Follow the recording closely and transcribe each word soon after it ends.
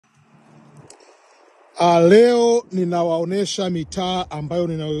Leo ninawaonesha mitaa ambayo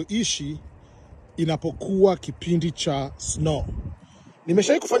ninayoishi inapokuwa kipindi cha snow.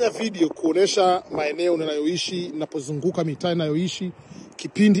 Nimeshawahi kufanya video kuonesha maeneo ninayoishi ninapozunguka mitaa ninayoishi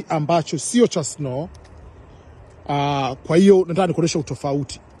kipindi ambacho sio cha snow. Kwa hiyo nataka nikuonesha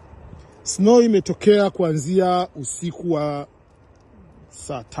utofauti. Snow imetokea kuanzia usiku wa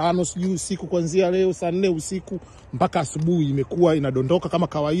saa 5 sijui usiku, kuanzia leo saa 4 usiku mpaka asubuhi imekuwa inadondoka kama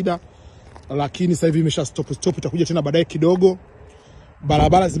kawaida. Lakini sasa hivi imesha stop, itakuja tena baadaye kidogo.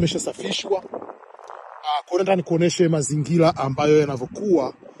 Barabara zimeshasafishwa. Kwa hiyo nataka nikuoneshe mazingira ambayo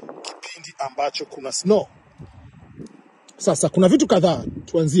yanavyokuwa kipindi ambacho kuna snow. Sasa kuna vitu kadhaa,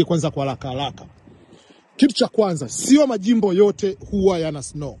 tuanzie kwanza kwa haraka. Kitu cha kwanza, sio majimbo yote huwa yana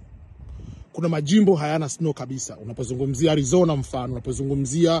snow. Kuna majimbo hayana snow kabisa. Unapozungumzia Arizona mfano,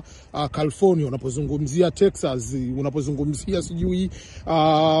 unapozungumzia California, unapozungumzia Texas, unapozungumzia sijui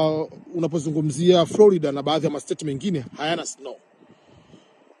unapozungumzia Florida na baadhi ya state mengine hayana snow.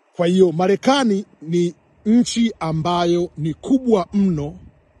 Kwa hiyo Marekani ni nchi ambayo ni kubwa mno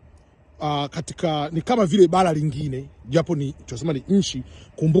ni kama vile bara lingine, japo tunasema ni nchi.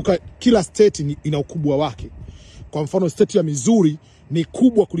 Kumbuka kila state ina ukubwa wake. Kwa mfano state ya Missouri ni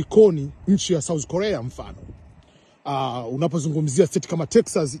kubwa kulikoni nchi ya South Korea mfano. Unapozungumzia state kama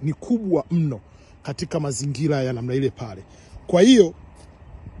Texas ni kubwa mno katika mazingira ya namna ile pale. Kwa hiyo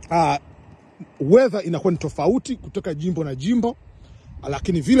weather inakuwa ni tofauti kutoka jimbo na jimbo,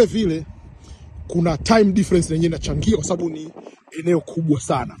 lakini vile vile kuna time difference yenyewe inachangia kwa sababu ni eneo kubwa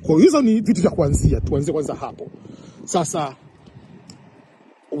sana. Kwa hiyo hizo ni vitu vya kuanzia, tuanze kwanza hapo. Sasa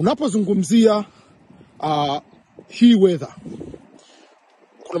unapozungumzia hii weather,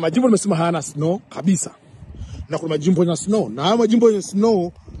 kuna majimbo nimesema hayana snow kabisa, na kuna majimbo yana snow, na haya majimbo yenye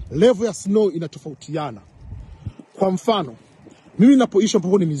snow level ya snow inatofautiana. Kwa mfano mimi ninapoishi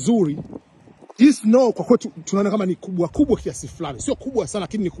hapo ni Missouri, hii snow kwa kwetu tunaona kama ni kubwa kiasi fulani, sio kubwa sana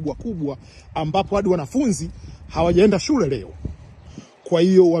lakini ni kubwa ambapo hadi wanafunzi hawajaenda shule leo. Kwa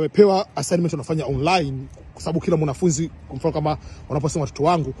hiyo wamepewa assignment wanafanya online, kwa sababu kila mwanafunzi, kwa mfano kama wanaposema watoto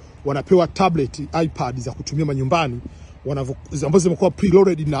wangu, wanapewa tablet, iPad za kutumia manyumbani, ambazo zimekuwa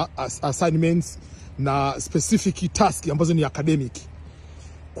preloaded na assignments na specific task ambazo ni academic.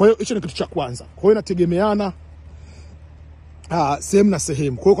 Kwa hiyo hicho ni kitu cha kwanza. Kwa hiyo inategemeana sehemu na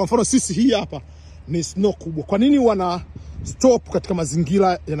sehemu. Kwa hiyo kwa mfano sisi hii hapa ni snow kubwa. Kwa nini wana stop katika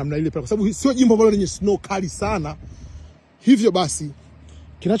mazingira ya namna ile? Kwa sababu sio jimbo ambalo lenye snow kali sana. Hivyo basi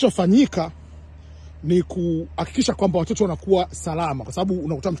kinachofanyika ni kuhakikisha kwamba watoto wanakuwa salama, kwa sababu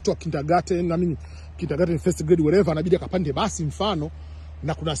unakuta mtoto wa kindergarten first grade whatever anabidi akapande basi mfano,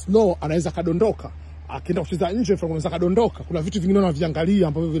 na kuna snow anaweza kadondoka, akienda kucheza nje mfano anaweza kadondoka. Kuna vitu vingine wanaviangalia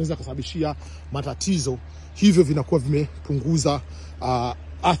ambavyo vinaweza kusababishia matatizo, hivyo vinakuwa vimepunguza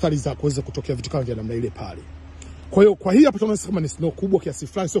athari za kuweza kutokea vitu kama vya namna ile pale. Kwa hiyo kwa hii hapa tunaweza kama ni snow kubwa kiasi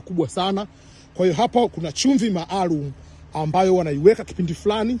fulani, sio kubwa sana. Kwa hiyo hapa kuna chumvi maalum ambayo wanaiweka kipindi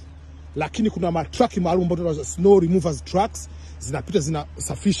fulani, lakini kuna matraki maalum ambayo tunaita snow removers trucks, zinapita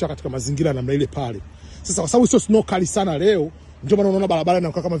zinasafisha katika mazingira namna ile pale. Sasa kwa sababu sio snow kali sana leo, ndio maana unaona barabara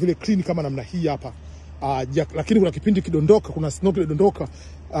inakuwa kama vile clean kama namna hii hapa. Lakini kuna kipindi kidondoka, kuna snow kidondoka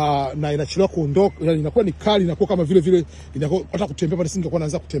na inachelewa kuondoka, yani inakuwa ni kali, inakuwa kama vile inakuwa hata kutembea pale singekuwa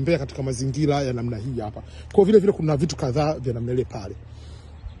naanza kutembea katika mazingira ya namna hii hapa. Kwa vile kuna vitu kadhaa vya namna ile pale.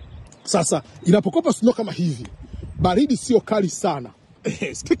 Sasa inapokopa snow kama hivi, baridi sio kali sana.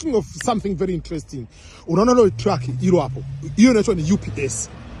 Speaking of something very interesting, unaona ile truck hilo hapo, hiyo inaitwa ni UPS.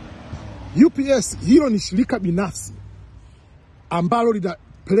 UPS hilo ni shirika binafsi ambalo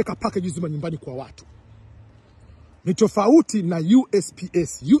linapeleka packages nyumbani kwa watu. Ni tofauti na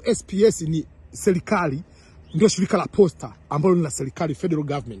USPS. USPS ni serikali, ndio shirika la posta ambalo ni la serikali, federal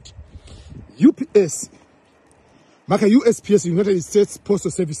government. UPS maka USPS, United States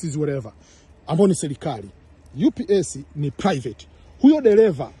Postal Services whatever, ambao ni serikali. UPS ni private. Huyo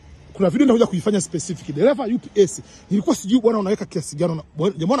dereva, kuna video nitakuja kuifanya specific. Dereva UPS, nilikuwa sijui bwana unaweka kiasi gani,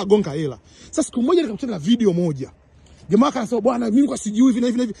 jamaa anagonga hela. Sasa siku moja nikakutana na video moja. Jamaa akasema bwana mimi nilikuwa sijui hivi na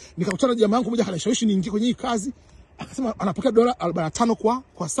hivi. Nikakutana na jamaa wangu mmoja akanishawishi niingie kwenye hii kazi. Akasema anapokea $45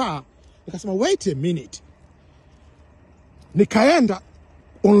 kwa saa. Nikasema wait a minute. Nikaenda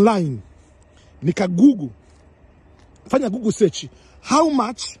online, fanya Google search, how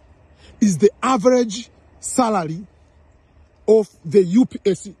much is the average salary of the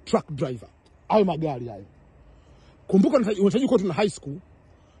UPS truck driver? Hayo magari hayo. Kumbuka unahitaji kuwa tuna high school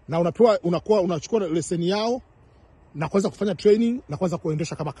na unachukua leseni yao na kuanza kufanya training na kuanza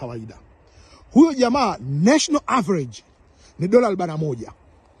kuendesha kama kawaida. Huyo jamaa national average ni $41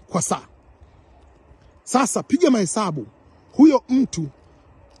 kwa saa. Sasa piga mahesabu, huyo mtu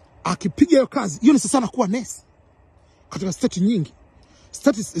Akipiga hiyo kazi, hiyo ni sana kuwa nesi katika state nyingi.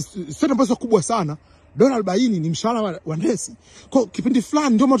 State ambazo kubwa sana, $40 ni mshahara wa nesi. Kwa kipindi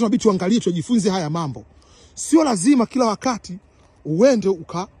fulani ndio maana tunabidi tuangalie, tujifunze haya mambo. Sio lazima kila wakati uende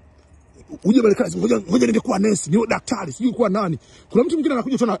uje Marekani, ngoja niende kuwa nesi, niwe daktari, sijui kuwa nani. Kuna mtu mwingine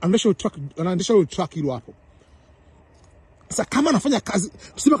anakuja tu anaendesha truck hilo hapo. Sasa kama anafanya kazi,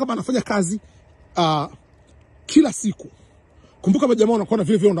 tuseme kama anafanya kazi kila siku. Kumbuka majamaa wanakuwa na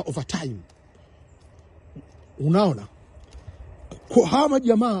vile vile na overtime. Unaona? Kwa hawa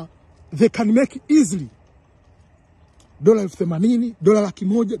majamaa, they can make easily $80,000,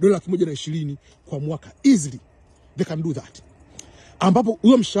 $100,000, $120,000 kwa mwaka. Easily. They can do that. Ambapo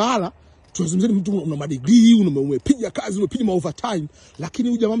huyo mshahara, tunazungumzia mtu una madegree, umepiga kazi, umepiga ma overtime, lakini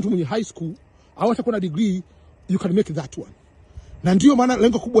huyu jamaa mtu mwenye high school, au hata kuna degree, you can make that one. Na ndio maana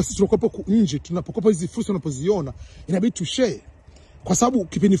lengo kubwa sisi tunakopa nje, tunapokopa hizi fursa tunapoziona, inabidi tu share. Kwa sababu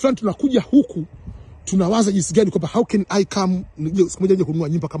kipindi fulani tunakuja huku, tunawaza jinsi gani kwamba how can I come siku moja nje kununua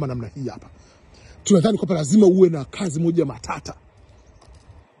nyumba kama namna hii hapa. Tunadhani kwamba lazima uwe na kazi moja matata.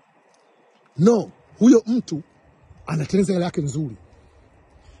 No, huyo mtu anatengeneza hela yake nzuri.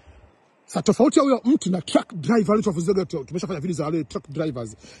 Sasa tofauti ya huyo mtu na truck driver alichofuzoga, tumeshafanya video za wale truck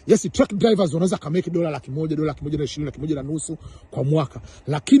drivers. Yes, truck drivers wanaweza kamake $100,000, $120,000, $120,000 kwa mwaka.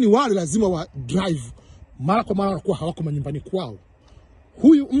 Lakini wale lazima wa drive mara kwa mara, wanakuwa hawako manyumbani kwao.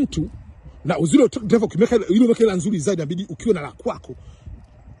 Huyu mtu na uzuri truck driver ukimeka ile hela nzuri zaidi, inabidi ukiwa na la kwako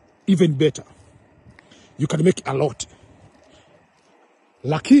even better. You can make a lot.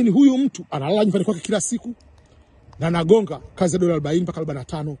 Lakini huyu mtu analala nyumbani kwake kila siku na anagonga kazi ya $40 mpaka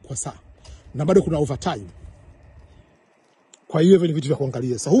 $45 kwa saa. Na bado kuna overtime. Kwa hiyo ni vitu vya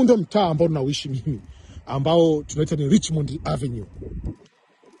kuangalia. Sasa huu ndio mtaa ambao ninaoishi mimi, ambao tunaita ni Richmond Avenue.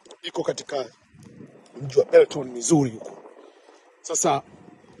 Iko katika mji wa Belton, Missouri huko. Sasa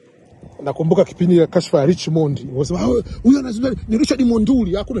nakumbuka kipindi ya kashfa ya Richmond, wasema huyu anazungumza ni Richard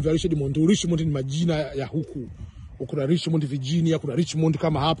Monduli. Hakuna vya Richard Monduli. Richmond ni majina ya huku. Kuna Richmond Virginia, kuna Richmond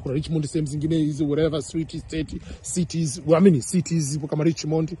kama hapo, kuna Richmond sehemu zingine hizo whatever street state cities, cities kama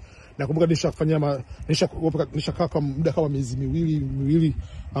Richmond. Nakumbuka nishakaa kwa muda kama miezi miwili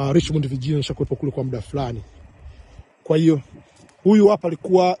Richmond Virginia, nishakuwepo kule kwa muda fulani. Kwa hiyo huyu hapa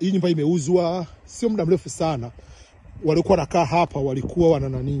alikuwa, hii nyumba imeuzwa sio muda mrefu sana. Walikuwa wanakaa hapa, walikuwa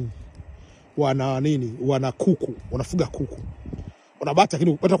wana kuku, wanafuga kuku. Wanabata,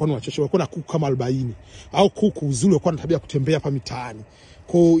 lakini hata kwa wachache walikuwa na kuku kama 40 au kuku uzuri, walikuwa na tabia kutembea hapa mitaani.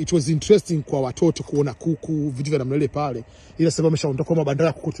 Kwa it was interesting kwa watoto kuona kuku, vitu vya namna ile pale. Ila sababu ameshaondoka kwa mabanda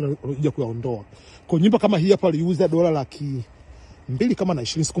ya kuku, tunakuja kuyaondoa. Kwa nyumba kama hii hapa aliuza $220,000 kama na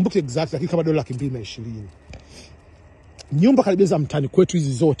 20, sikumbuki exact, lakini kama $220,000. Nyumba karibia za mtaani kwetu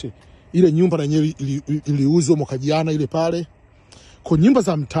hizi zote, ile nyumba na yenyewe iliuzwa mwaka jana ile pale. Kwa nyumba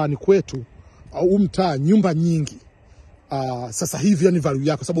za mtaani kwetu au nyumba nyingi sasa hivi yani value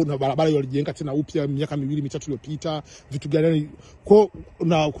yako, sababu na barabara walijenga tena upya miaka 2-3 iliyopita, vitu gani kwa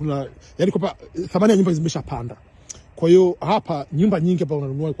kuna yani kwa thamani ya nyumba zimeshapanda. Kwa hiyo hapa nyumba nyingi hapa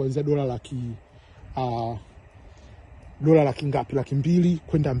unanunua kuanzia $100,000 ngapi, $200,000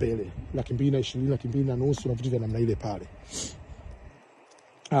 kwenda mbele, $220,000, $220,000 na vitu vya namna ile pale.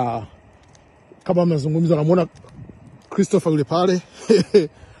 Kama mnazungumza, namuona Christopher yule pale.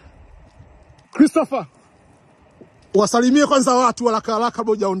 Christopher, wasalimie kwanza watu haraka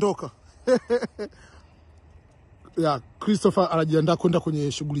kabla hujaondoka. Christopher anajiandaa kwenda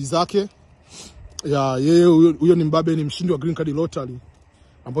kwenye shughuli zake. Yeye huyo ni mbabe, ni mshindi wa green card lottery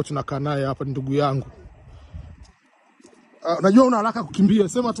ambao tunakaa naye hapa, ni ndugu yangu. Najua una haraka kukimbia,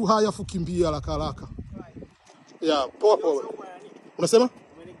 sema tu haya afu kimbia haraka. Poa. Unasema?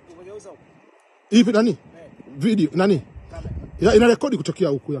 Hivi nani? Video nani? Ina rekodi kutokea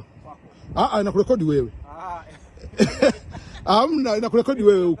huku ya. Inakurekodi wewe. Hamna, inakurekodi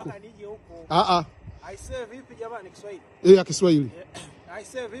wewe huko. Aisee vipi jamani, Kiswahili? Ya Kiswahili.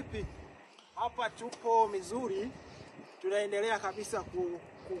 Aisee vipi? Hapa tupo Missouri. Tunaendelea kabisa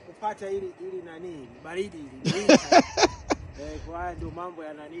kupata ili nani, baridi ili. Kwa ndio mambo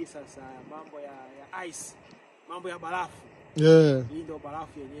ya nani sasa, mambo ya ice, mambo ya barafu. Hii ndio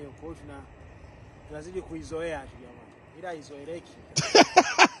barafu yenyewe. Kwa hiyo tunazidi kuizoea tu jamani. Ila izoeleki.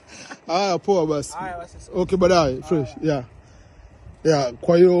 Poa basi. Okay, baadaye fresh.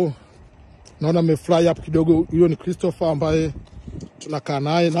 Kwa hiyo naona mmefly hapo kidogo. Huyo ni Christopher ambaye tunakaa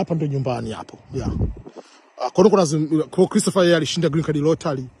naye, na hapa ndio nyumbani hapo. Kwa Christopher yeye alishinda green card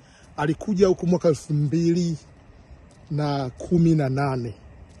lottery. Alikuja huko mwaka 2018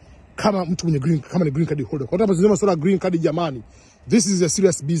 kama mtu mwenye green card holder. Kwa sababu tunasema swala green card jamani, this is a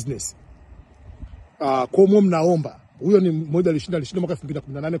serious business. Kwa mnaomba Huyo ni mmoja alishinda mwaka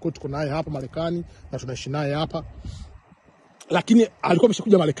 2018, kwa tuko naye hapa Marekani na tunaishi naye hapa. Lakini alikuwa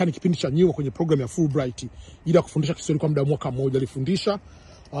ameshakuja Marekani kipindi cha nyuma kwenye program ya Fulbright ili kufundisha Kiswahili kwa muda wa mwaka mmoja. Alifundisha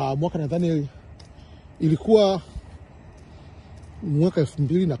mwaka nadhani ilikuwa mwaka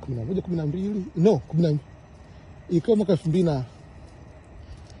 2011 12 ilikuwa mwaka 2000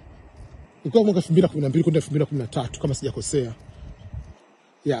 2012 kwenda 2013 kama sijakosea.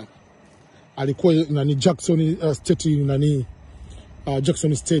 Alikuwa nani Jackson State nani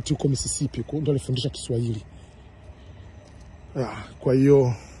Jackson State huko Mississippi, ndio alifundisha Kiswahili. Kwa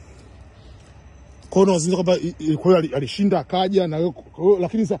hiyo unazinza kwamba alishinda akaja na,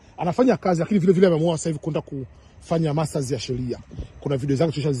 lakini sasa anafanya kazi, lakini vile vile ameamua sasa hivi kwenda kufanya masters ya sheria. Kuna video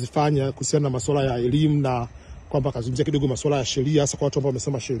zangu tulishazifanya kuhusiana na masuala ya elimu na kwamba kazungumzia kidogo masuala ya sheria hasa kwa watu ambao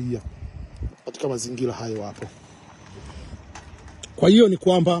wamesoma sheria katika mazingira hayo hapo. Kwa hiyo ni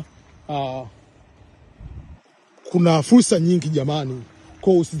kwamba kuna fursa nyingi jamani.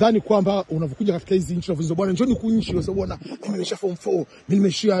 Kwa usidhani kwamba unapokuja katika hizi nchi unavuza bwana njoni huku nchi kwa sababu bwana mimi nimesha form 4,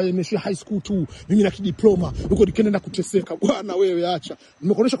 mimi nimeshia high school tu, mimi na diploma, huko nikienda kuteseka. Bwana wewe acha.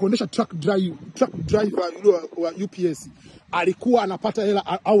 Nimekuonesha kuendesha truck driver yule wa UPS. Alikuwa anapata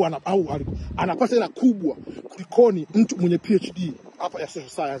hela au anapata hela kubwa kulikoni mtu mwenye PhD hapa ya social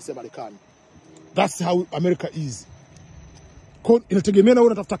science ya Marekani. That's how America is. Kwa inategemea na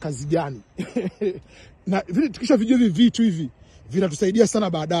wewe unatafuta kazi gani. Na vile tukisha vijua hivi vitu hivi vinatusaidia sana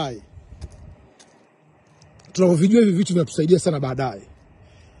baadaye. Tunapovijua hivi vitu vinatusaidia sana baadaye.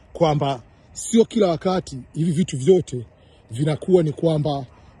 Kwamba sio kila wakati hivi vitu vyote vinakuwa ni kwamba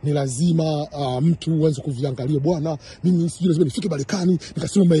ni lazima mtu uanze kuviangalia bwana mimi sijui lazima nifike Marekani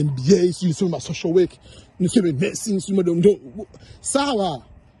nikasoma MBA, sijui nisome social work, nisome nursing, sijui ndo sawa,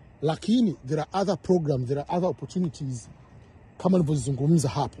 lakini there are other programs, there are other opportunities kama nilivyozungumza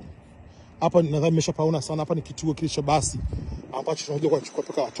hapo. Hapa nadhani nimeshapaona sana. Hapa ni kituo kile cha basi ambacho tunakuja kuchukua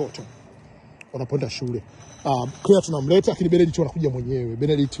paka watoto wanapoenda shule. Kwa tunamleta, lakini Benedict anakuja mwenyewe.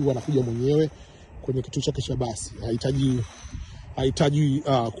 Benedict anakuja mwenyewe kwenye kituo chake cha basi. Hahitaji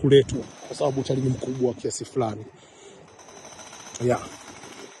kuletwa kwa sababu utalii mkubwa kiasi fulani.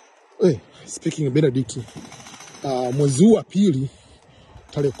 Speaking of Benedict, mwezi wa pili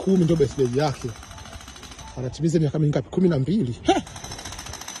tarehe 10 ndio birthday yake. Anatimiza miaka mingapi? 12.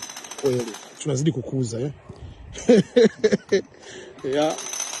 Kweli tunazidi kukuza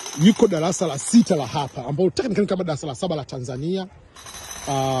yuko darasa la 6 la hapa, ambao technically kama darasa la 7 la Tanzania.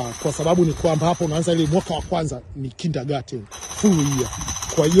 Kwa sababu ni kwamba hapo unaanza ile mwaka wa kwanza ni kindergarten full year.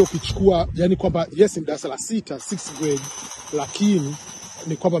 Kwa hiyo ukichukua yani kwamba yes ni darasa la 6 6th grade, lakini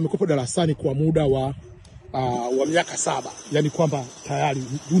ni kwamba amekuwa darasani kwa muda wa miaka 7, yani kwamba tayari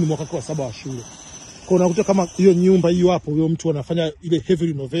huu ni mwaka wa 7 wa shule. Kwa unakuta kama hiyo nyumba hiyo hapo, huyo mtu anafanya ile heavy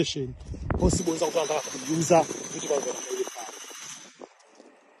renovation, possible unaweza kutaka kujiuza vitu vya pale.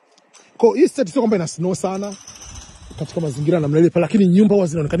 Kwa hii state sio kwamba ina snow sana katika mazingira namna ile pale, lakini nyumba huwa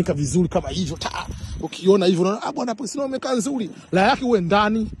zinaonekana vizuri kama hivyo. Ukiona hivyo unaona bwana hapo snow imekaa nzuri. La yake uwe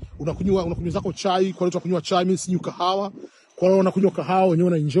ndani unakunywa zako chai, kwa hiyo tunakunywa chai, mimi sinywi kahawa. Kwa hiyo unakunywa kahawa, wenyewe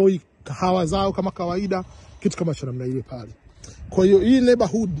una enjoy kahawa zao kama kawaida, kitu kama cha namna ile pale. Kwa hiyo hii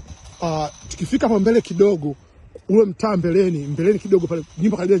neighborhood tukifika hapo mbele kidogo, ule mtaa mbeleni kidogo pale,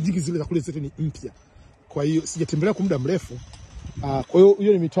 nyumba karibia jiki zile za kule zote ni mpya. Kwa hiyo sijatembelea kwa muda mrefu. Kwa hiyo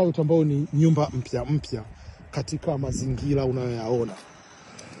hiyo ni mitaa ambayo ni nyumba mpya katika mazingira unayoyaona.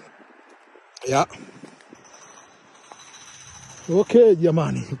 Okay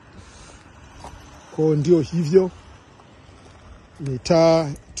jamani. Kwa ndio hivyo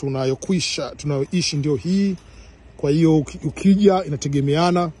mitaa tunayoishi ndio hii. Kwa hiyo ukija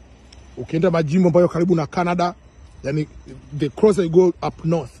inategemeana. Ukienda majimbo ambayo karibu na Canada, yani the closer you go up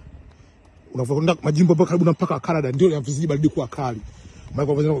north, unavyoenda majimbo ambayo karibu na mpaka Canada, ndio yanazidi baridi kuwa kali.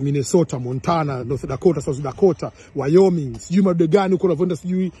 Kama Minnesota, Montana, North Dakota, South Dakota, Wyoming, sijui madde gani huko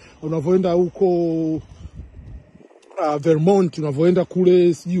unavyoenda huko Vermont, unavyoenda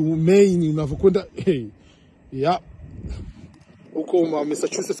kule sijui Maine, unavyokwenda huko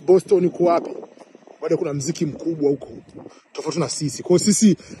Massachusetts, Boston, uko wapi? Bado kuna mziki mkubwa huko tofauti na sisi. Kwa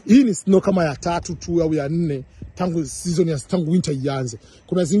sisi hii ni snow kama ya 3 tu au ya 4 tangu season ya tangu winter ianze.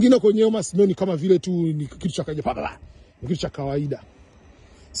 Kuna zingine kwenye snow ni kama vile tu ni kitu cha kawaida, ni kitu cha kawaida.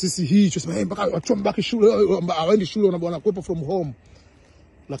 Sisi hii tunasema mpaka watu mbaki shule, waende shule wanakuepo from home.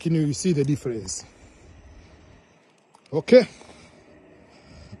 Lakini you see the difference. Okay.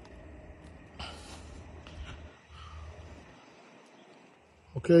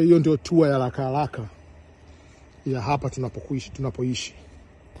 Okay, hiyo ndio tour ya haraka ya hapa tunapoishi.